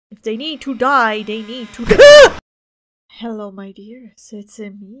If they need to die, they need to die. Hello, my dears. It's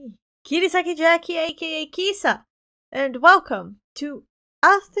me, Kirisaki Jackie, aka Kisa. And welcome to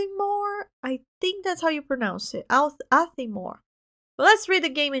Athemore. I think that's how you pronounce it. Athemore. Well, let's read the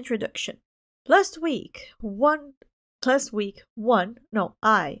game introduction. Last week, sorry,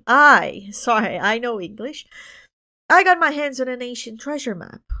 I know English. I got my hands on an ancient treasure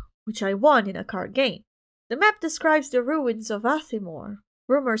map, which I won in a card game. The map describes the ruins of Athemore.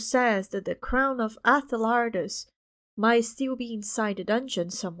 Rumor says that the crown of Athelardus might still be inside the dungeon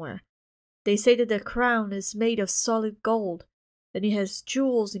somewhere. They say that the crown is made of solid gold, and it has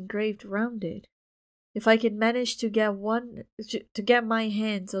jewels engraved around it. If I can manage to get my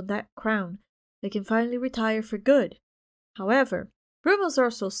hands on that crown, I can finally retire for good. However, rumors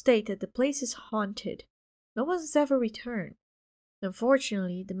also state that the place is haunted. No one has ever returned.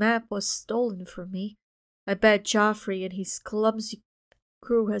 Unfortunately, the map was stolen from me. I bet Joffrey and his clumsy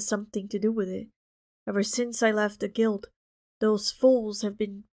crew has something to do with it. Ever since I left the guild, those fools have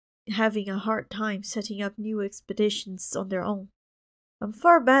been having a hard time setting up new expeditions on their own. I'm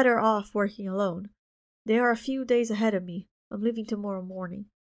far better off working alone. They are a few days ahead of me. I'm leaving tomorrow morning.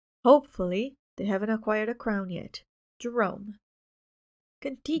 Hopefully, they haven't acquired a crown yet. Jerome.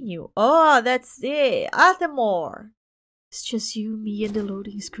 Continue. Oh, that's it. Athemore. It's just you, me, and the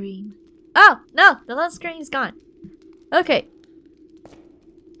loading screen. Oh, no, the loading screen is gone. Okay.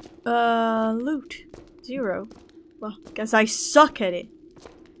 Loot. 0. Well, guess I suck at it.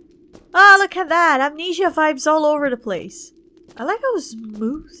 Oh, look at that. Amnesia vibes all over the place. I like how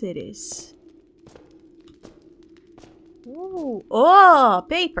smooth it is. Ooh. Oh,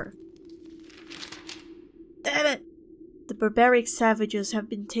 paper. Damn it. The barbaric savages have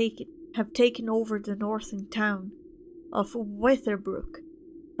taken over the northern town of Witherbrook.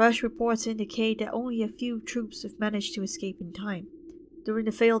 Rush reports indicate that only a few troops have managed to escape in time during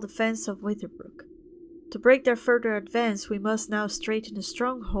the failed defense of Witherbrook. To break their further advance, we must now straighten the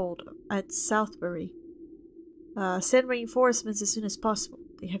stronghold at Southbury. Send reinforcements as soon as possible.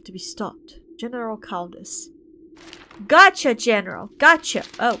 They have to be stopped. General Caldas. Gotcha, General. Gotcha.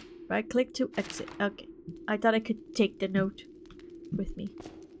 Oh, right click to exit. Okay. I thought I could take the note with me.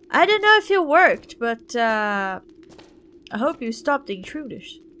 I don't know if it worked, but I hope you stopped the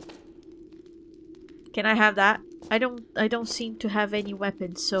intruders. Can I have that? I don't seem to have any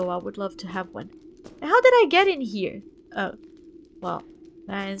weapons, so I would love to have one. And how did I get in here? Oh, well,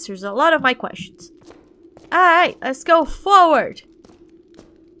 that answers a lot of my questions. Alright, let's go forward.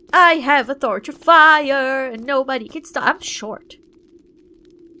 I have a torch of fire, and nobody can stop. I'm short.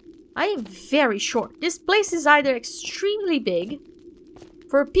 I am very short. This place is either extremely big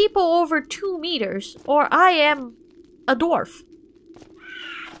for people over 2 meters, or I am a dwarf.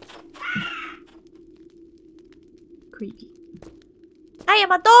 Creepy. I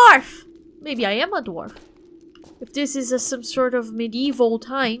am a dwarf! Maybe I am a dwarf. If this is some sort of medieval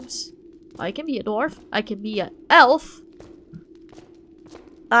times, I can be a dwarf. I can be an elf.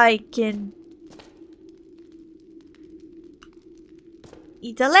 I can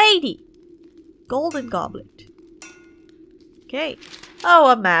eat a lady. Golden goblet. Okay. Oh,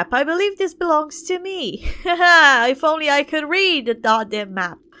 a map. I believe this belongs to me. Haha, if only I could read the goddamn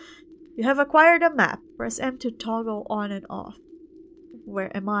map. You have acquired a map. Press M to toggle on and off.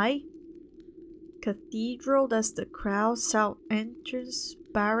 Where am I? Cathedral, that's the crowd. South entrance.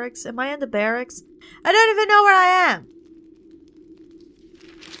 Barracks. Am I in the barracks? I don't even know where I am.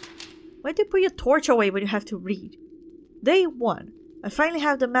 Why do you put your torch away when you have to read? Day 1. I finally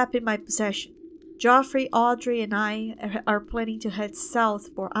have the map in my possession. Joffrey, Audrey, and I are planning to head south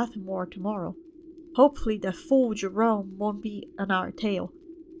for Athemore tomorrow. Hopefully the fool Jerome won't be on our tail.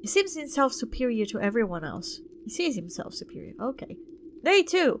 He seems himself superior to everyone else. He sees himself superior. Okay. Day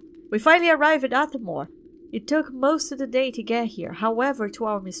 2. We finally arrived at Athemore. It took most of the day to get here. However, to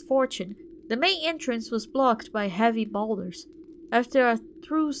our misfortune, the main entrance was blocked by heavy boulders. After a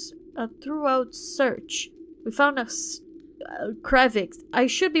throughout search, we found a crevice. I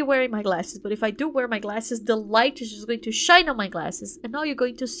should be wearing my glasses, but if I do wear my glasses, the light is just going to shine on my glasses, and all you're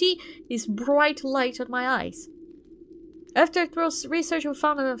going to see is bright light on my eyes. After thorough research, we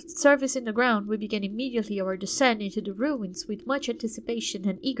found a service in the ground. We began immediately our descent into the ruins with much anticipation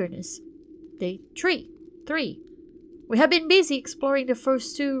and eagerness. Day 3. We have been busy exploring the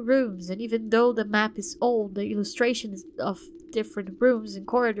first 2 rooms, and even though the map is old, the illustrations of different rooms and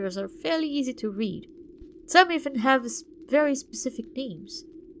corridors are fairly easy to read. Some even have very specific names.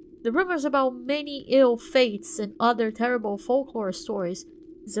 The rumors about many ill fates and other terrible folklore stories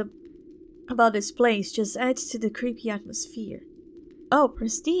about this place just adds to the creepy atmosphere. Oh,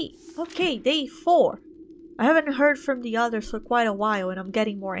 prestige. Okay, day 4. I haven't heard from the others for quite a while and I'm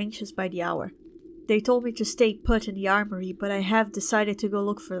getting more anxious by the hour. They told me to stay put in the armory, but I have decided to go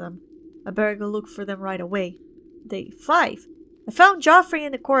look for them. I better go look for them right away. Day 5. I found Joffrey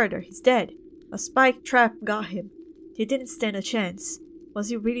in the corridor. He's dead. A spike trap got him. He didn't stand a chance. Was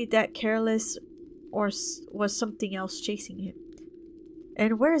he really that careless, or was something else chasing him?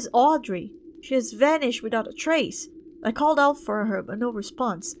 And where's Audrey? She has vanished without a trace. I called out for her, but no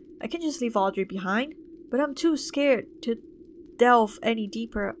response. I can just leave Audrey behind, but I'm too scared to delve any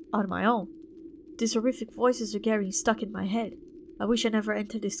deeper on my own. These horrific voices are getting stuck in my head. I wish I never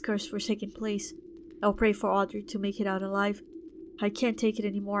entered this cursed-forsaken place. I'll pray for Audrey to make it out alive. I can't take it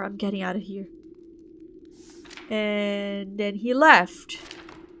anymore. I'm getting out of here. And then he left.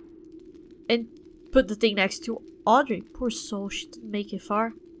 And put the thing next to Audrey. Poor soul, she didn't make it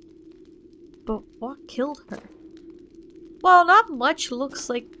far. But what killed her? Well, not much looks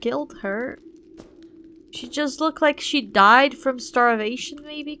like killed her. She just looked like she died from starvation,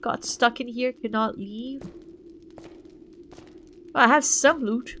 maybe? Got stuck in here, could not leave. Well, I have some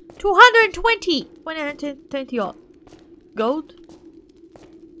loot. 220! 120 gold.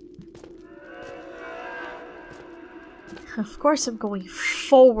 Of course I'm going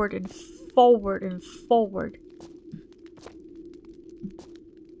forward and forward and forward.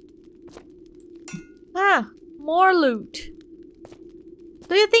 Ah, more loot.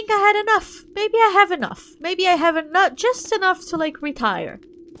 Do you think I had enough? Maybe I have enough. Maybe I have enough, just enough to like retire.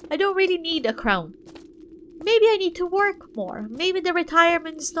 I don't really need a crown. Maybe I need to work more. Maybe the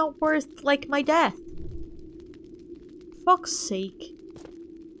retirement's not worth like my death. Fuck's sake.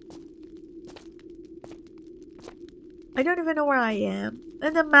 I don't even know where I am.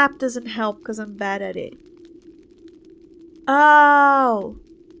 And the map doesn't help because I'm bad at it. Oh!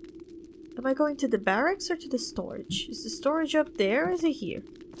 Am I going to the barracks or to the storage? Is the storage up there or is it here?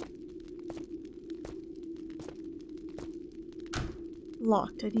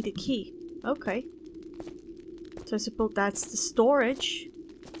 Locked. I need a key. Okay. So I suppose that's the storage.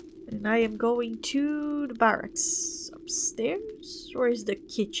 And I am going to the barracks. Upstairs? Or is the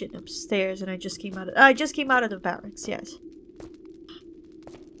kitchen upstairs and I just came out of the barracks, yes.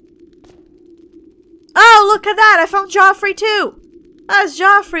 Oh, look at that! I found Joffrey too! That's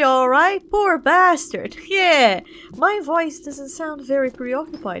Joffrey, alright? Poor bastard. Yeah, my voice doesn't sound very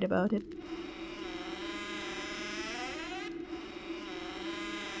preoccupied about him.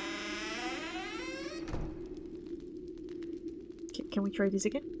 Can we try this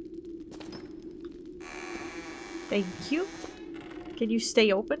again? Thank you. Can you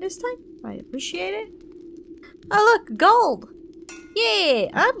stay open this time? I appreciate it. Oh look, gold! Yeah,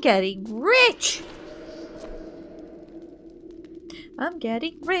 I'm getting rich! I'm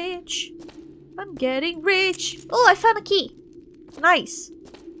getting rich. I'm getting rich. Oh, I found a key. Nice.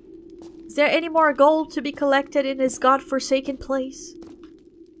 Is there any more gold to be collected in this godforsaken place?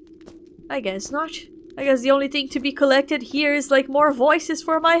 I guess not. I guess the only thing to be collected here is like more voices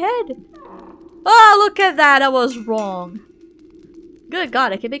for my head. Oh, look at that. I was wrong. Good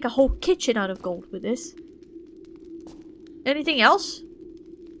God, I can make a whole kitchen out of gold with this. Anything else?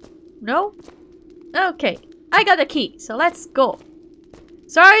 No? Okay. I got a key, so let's go.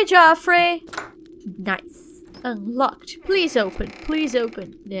 Sorry, Joffrey. Nice. Unlocked. Please open. Please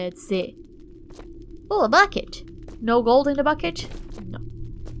open. That's it. Oh, a bucket. No gold in the bucket? No.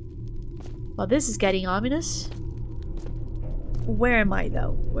 Well, this is getting ominous. Where am I,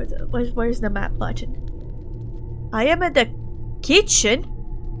 though? Where's the map button? I am at the kitchen?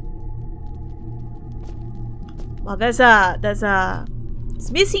 Well, it's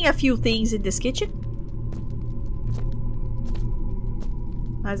missing a few things in this kitchen.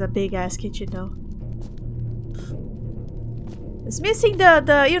 That's a big ass kitchen though. It's missing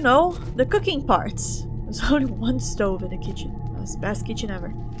the you know, the cooking parts. There's only one stove in the kitchen. That's the best kitchen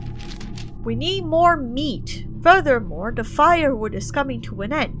ever. We need more meat. Furthermore, the firewood is coming to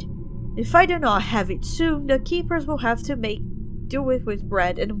an end. If I do not have it soon, the keepers will have to do it with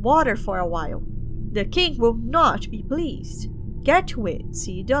bread and water for a while. The king will not be pleased. Get to it.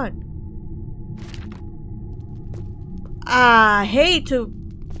 See you done. I hate to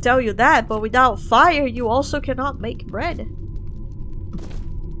tell you that, but without fire, you also cannot make bread.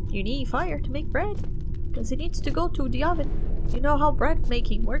 You need fire to make bread, because it needs to go to the oven. You know how bread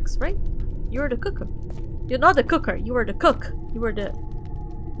making works, right? You're the cooker. You're not the cooker, you are the cook. You are the...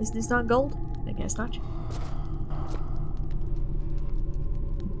 Is this not gold? I guess not.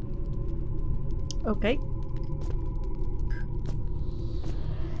 Okay.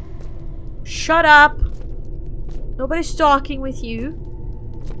 Shut up! Nobody's talking with you.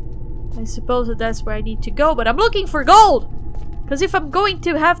 I suppose that's where I need to go, but I'm looking for gold! Because if I'm going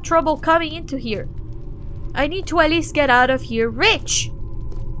to have trouble coming into here, I need to at least get out of here rich.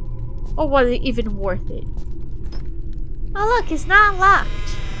 Or was it even worth it? Oh look, it's not locked.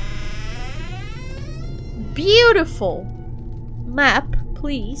 Beautiful. Map,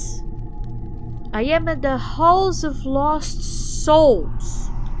 please. I am at the Halls of Lost Souls.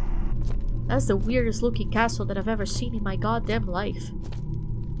 That's the weirdest looking castle that I've ever seen in my goddamn life.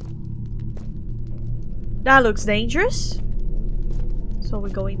 That looks dangerous. So we're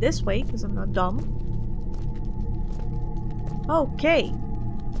going this way because I'm not dumb. Okay.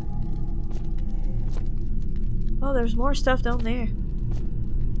 Oh, there's more stuff down there.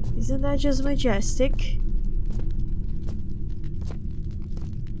 Isn't that just majestic?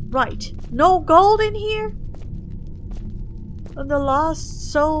 Right. No gold in here? On the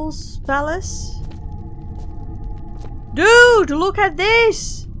Lost Souls Palace? Dude, look at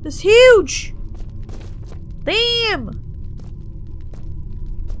this! It's huge! Damn!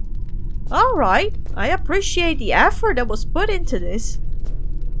 Alright, I appreciate the effort that was put into this.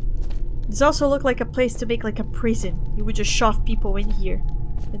 This also looked like a place to make like a prison. You would just shove people in here.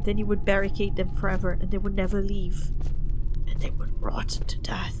 And then you would barricade them forever and they would never leave. And they would rot to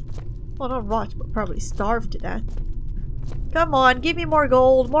death. Well, not rot, but probably starve to death. Come on, give me more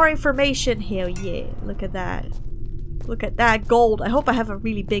gold, more information. Hell yeah, look at that. Look at that gold. I hope I have a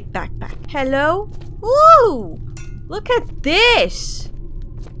really big backpack. Hello? Ooh! Look at this!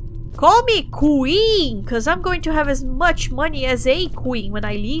 Call me queen, because I'm going to have as much money as a queen when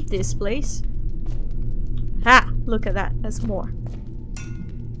I leave this place. Ha! Look at that. That's more.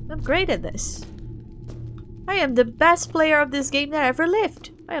 I'm great at this. I am the best player of this game that ever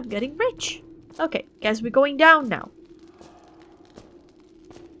lived. I am getting rich. Okay, guess we're going down now.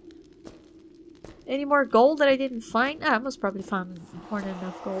 Any more gold that I didn't find? Ah, I must probably found more than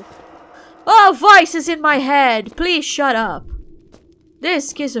enough gold. Oh, voices in my head! Please shut up.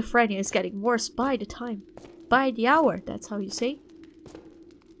 This schizophrenia is getting worse by the time. By the hour, that's how you say.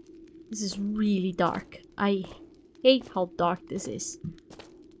 This is really dark. I hate how dark this is.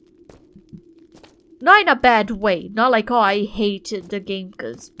 Not in a bad way. Not like, oh, I hate the game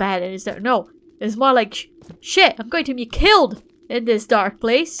because it's bad and it's dark. No, it's more like, shit, I'm going to be killed in this dark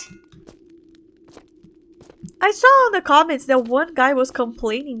place. I saw in the comments that one guy was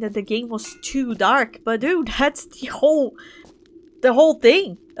complaining that the game was too dark. But dude, that's the whole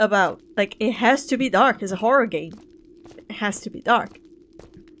thing about, like, it has to be dark. It's a horror game. It has to be dark.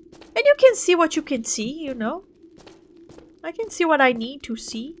 And you can see what you can see, you know? I can see what I need to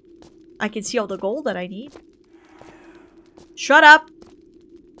see. I can see all the gold that I need. Shut up!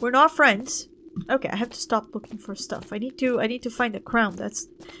 We're not friends. Okay, I have to stop looking for stuff. I need to find a crown. That's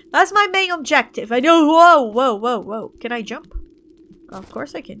my main objective. I know. Whoa. Can I jump? Of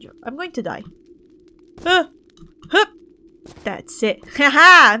course I can jump. I'm going to die. Hup. That's it.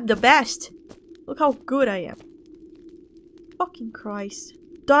 Haha, I'm the best. Look how good I am. Fucking Christ.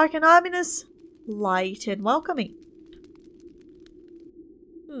 Dark and ominous, light and welcoming.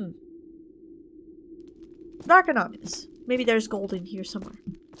 Dark and ominous. Maybe there's gold in here somewhere.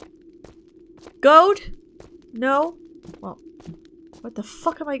 Gold? No? Well, what the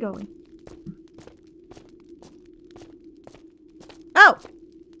fuck am I going? Oh!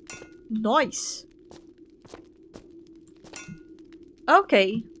 Nice.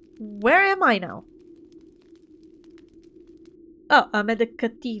 Okay, where am I now? Oh, I'm at the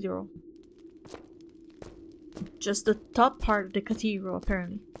cathedral. Just the top part of the cathedral,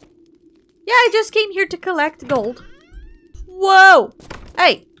 apparently. Yeah, I just came here to collect gold. Whoa!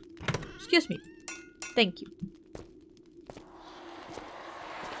 Hey! Excuse me. Thank you.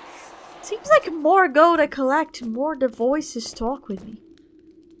 Seems like more gold I collect, more the voices talk with me.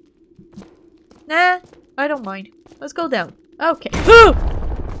 Nah, I don't mind. Let's go down. Okay. Ooh!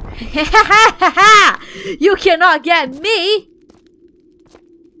 You cannot get me!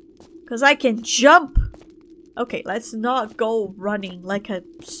 Because I can jump. Okay, let's not go running like a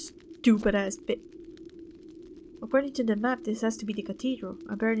stupid ass bit. According to the map, this has to be the cathedral.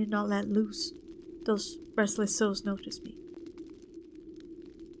 I better not let loose. Those restless souls notice me.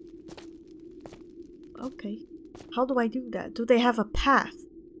 Okay. How do I do that? Do they have a path?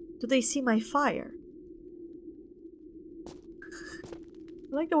 Do they see my fire?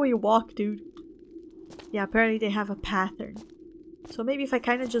 I like the way you walk, dude. Yeah, apparently they have a pattern. So maybe if I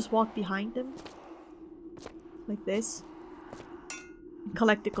kind of just walk behind them. Like this. And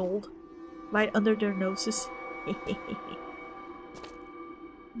collect the gold. Right under their noses.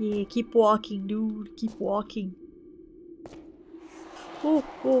 Yeah, keep walking, dude. Keep walking. Oh,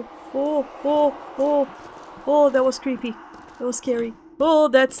 that was creepy. That was scary. Oh,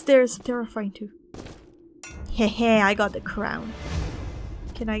 that stairs terrifying too. Hehe, I got the crown.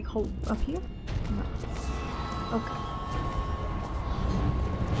 Can I hold up here? No. Okay.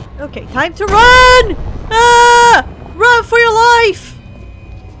 Okay, time to run! Ah! Run for your life!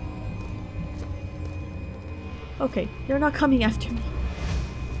 Okay, they're not coming after me.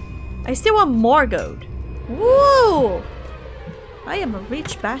 I still want more gold. Woo! I am a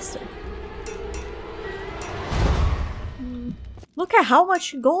rich bastard. Look at how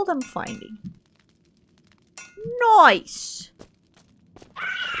much gold I'm finding. Nice!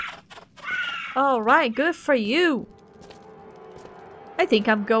 Alright, good for you. I think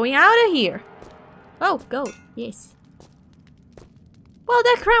I'm going out of here. Oh, gold. Yes. Well,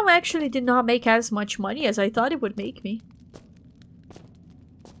 that crown actually did not make as much money as I thought it would make me.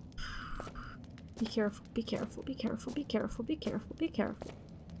 Be careful, be careful, be careful, be careful, be careful, be careful.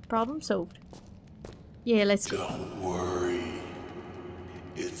 Problem solved. Yeah, let's go. Don't worry.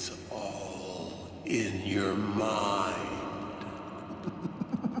 It's all in your mind.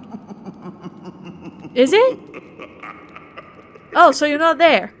 Is it? Oh, so you're not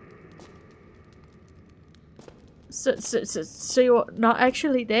there. So you're not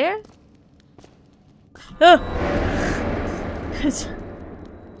actually there? Oh! It's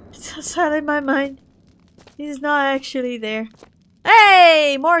outside of my mind. He's not actually there.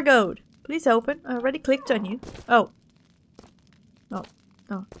 Hey! More gold! Please open. I already clicked on you. Oh. No.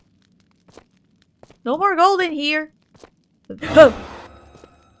 No. No more gold in here. Oh!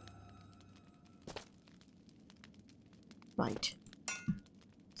 Right.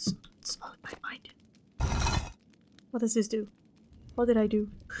 It's all in my mind. What does this do? What did I do?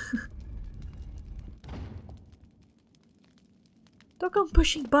 Don't go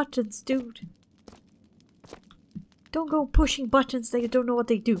pushing buttons, dude. Don't go pushing buttons that you don't know what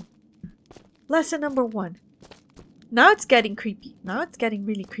they do. Lesson number 1. Now it's getting creepy. Now it's getting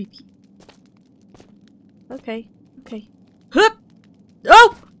really creepy. Okay. Okay. Hup!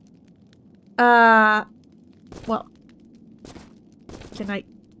 Oh! Well. Can I...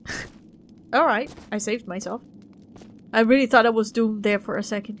 Alright, I saved myself. I really thought I was doomed there for a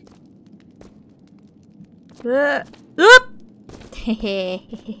second. Look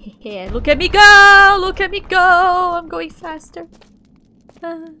at me go! Look at me go! I'm going faster.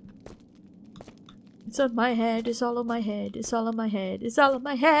 It's on my head, it's all on my head, it's all on my head, it's all on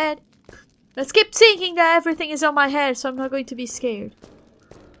my head. Let's keep thinking that everything is on my head so I'm not going to be scared.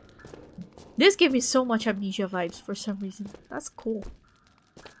 This gives me so much Amnesia vibes for some reason. That's cool.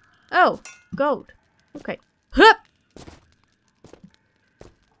 Oh, gold. Okay. Hup!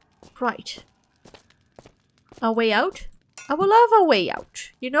 Right. A way out? I would love a way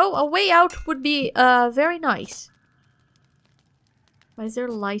out. You know, a way out would be very nice. Why is there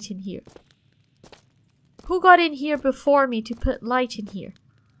light in here? Who got in here before me to put light in here?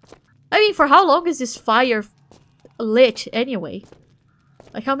 I mean, for how long is this fire lit anyway?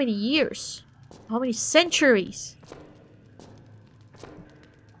 Like how many years? How many centuries?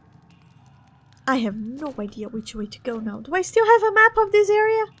 I have no idea which way to go now. Do I still have a map of this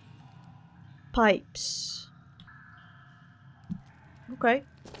area? Pipes. Okay.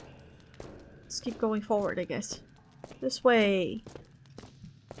 Let's keep going forward, I guess. This way.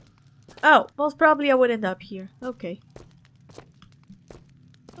 Oh, most probably I would end up here. Okay.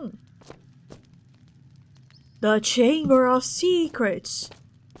 The Chamber of Secrets.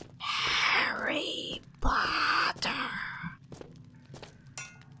 Harry Potter.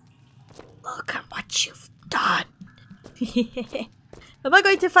 Look at what you've done. Am I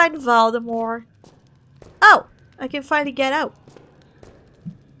going to find Voldemort? Oh, I can finally get out.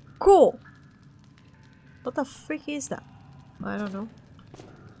 Cool. What the frick is that? I don't know.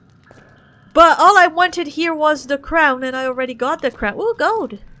 But all I wanted here was the crown, and I already got the crown. Ooh,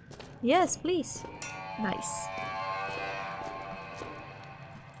 gold. Yes, please. Nice.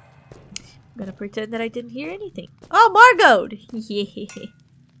 I'm gonna pretend that I didn't hear anything. Oh, more gold!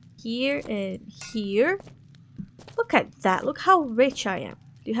 Here and here. Look at that. Look how rich I am.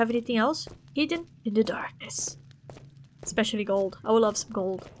 Do you have anything else? Hidden in the darkness. Especially gold. I would love some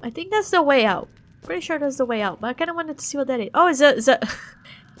gold. I think that's the way out. Pretty sure that's the way out, but I kind of wanted to see what that is. Oh,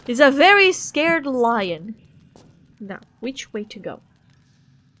 it's a very scared lion. Now, which way to go?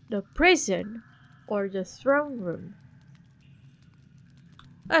 The prison or the throne room?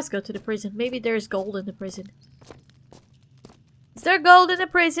 Let's go to the prison. Maybe there's gold in the prison. Is there gold in the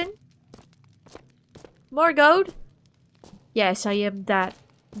prison? More gold? Yes, I am that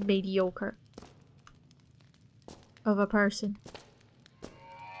mediocre of a person.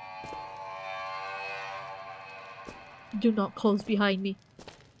 Do not close behind me.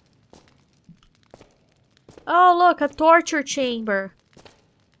 Oh, look, a torture chamber.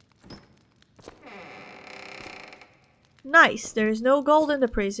 Nice, there's no gold in the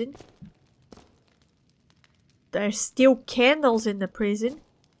prison. there's still candles in the prison.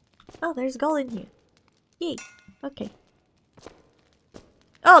 Oh, there's gold in here. Yay. Okay.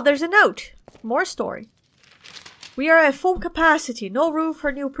 Oh, there's a note. More story. We are at full capacity. No room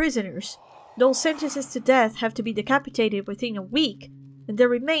for new prisoners. Those sentences to death have to be decapitated within a week, and their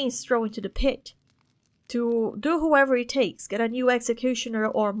remains thrown into the pit. To do whoever it takes, get a new executioner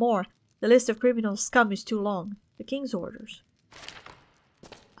or more. The list of criminal scum is too long. The king's orders.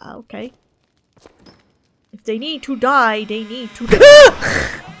 Okay. If they need to die, they need to die.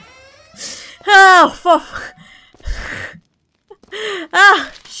 Oh, fuck.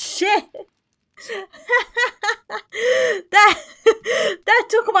 Ah, shit. that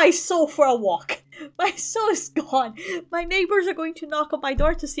took my soul for a walk. My soul is gone. My neighbors are going to knock on my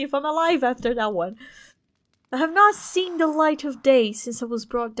door to see if I'm alive after that one. I have not seen the light of day since I was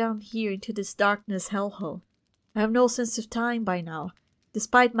brought down here into this darkness hellhole. I have no sense of time by now.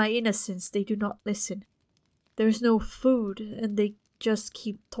 Despite my innocence, they do not listen. There is no food, and they just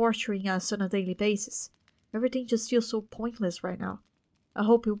keep torturing us on a daily basis. Everything just feels so pointless right now. I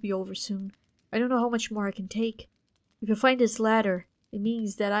hope it'll be over soon. I don't know how much more I can take. If you find this ladder, it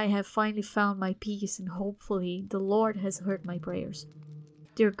means that I have finally found my peace, and hopefully the Lord has heard my prayers.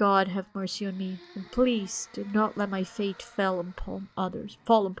 Dear God, have mercy on me, and please do not let my fate fall upon others.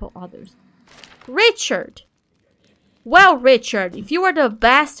 Richard! Well, Richard, if you were the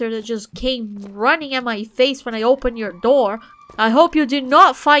bastard that just came running at my face when I opened your door, I hope you did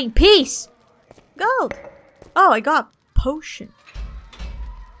not find peace! Gold! Oh, I got potion.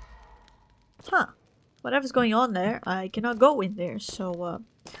 Huh. Whatever's going on there, I cannot go in there, so, I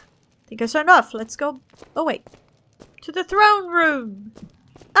think I saw enough. Let's go. Oh, wait. To the throne room!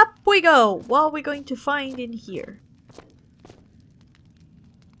 Up we go! What are we going to find in here?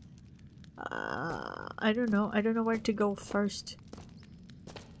 I don't know. I don't know where to go first.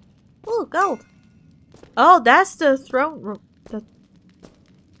 Oh, gold! Oh, that's the throne room.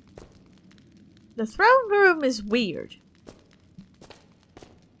 The throne room is weird.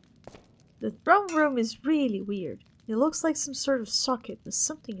 The throne room is really weird. It looks like some sort of socket, but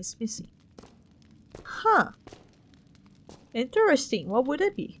something is missing. Huh. Interesting. What would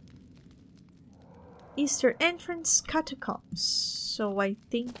it be? Eastern entrance, catacombs. So I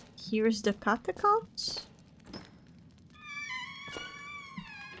think here's the catacombs?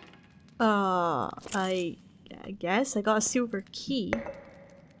 I guess I got a silver key.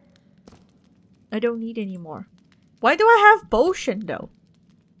 I don't need any more. Why do I have potion though?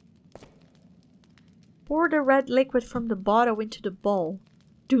 Pour the red liquid from the bottle into the bowl.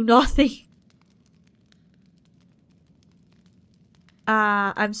 Do nothing.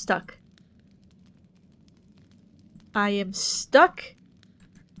 I'm stuck. I am stuck.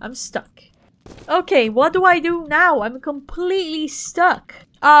 I'm stuck. Okay, what do I do now? I'm completely stuck.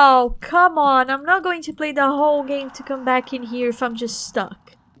 Oh, come on. I'm not going to play the whole game to come back in here if I'm just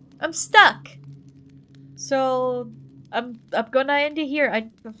stuck. I'm stuck. So, I'm gonna end it here.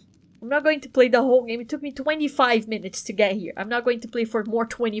 I'm not going to play the whole game. It took me 25 minutes to get here. I'm not going to play for more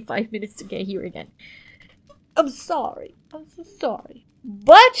 25 minutes to get here again. I'm sorry. I'm so sorry.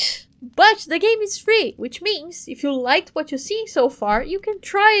 But the game is free, which means if you liked what you've seen so far, you can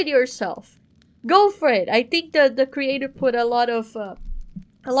try it yourself. Go for it. I think the creator put a lot of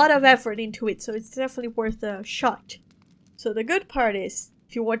effort into it, so it's definitely worth a shot. So the good part is,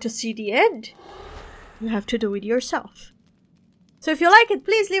 if you want to see the end, you have to do it yourself. So if you like it,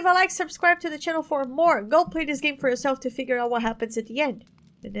 please leave a like, subscribe to the channel for more. Go play this game for yourself to figure out what happens at the end.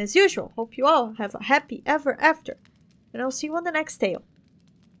 And as usual, hope you all have a happy ever after. And I'll see you on the next tale.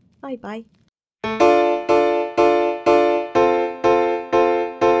 Bye bye.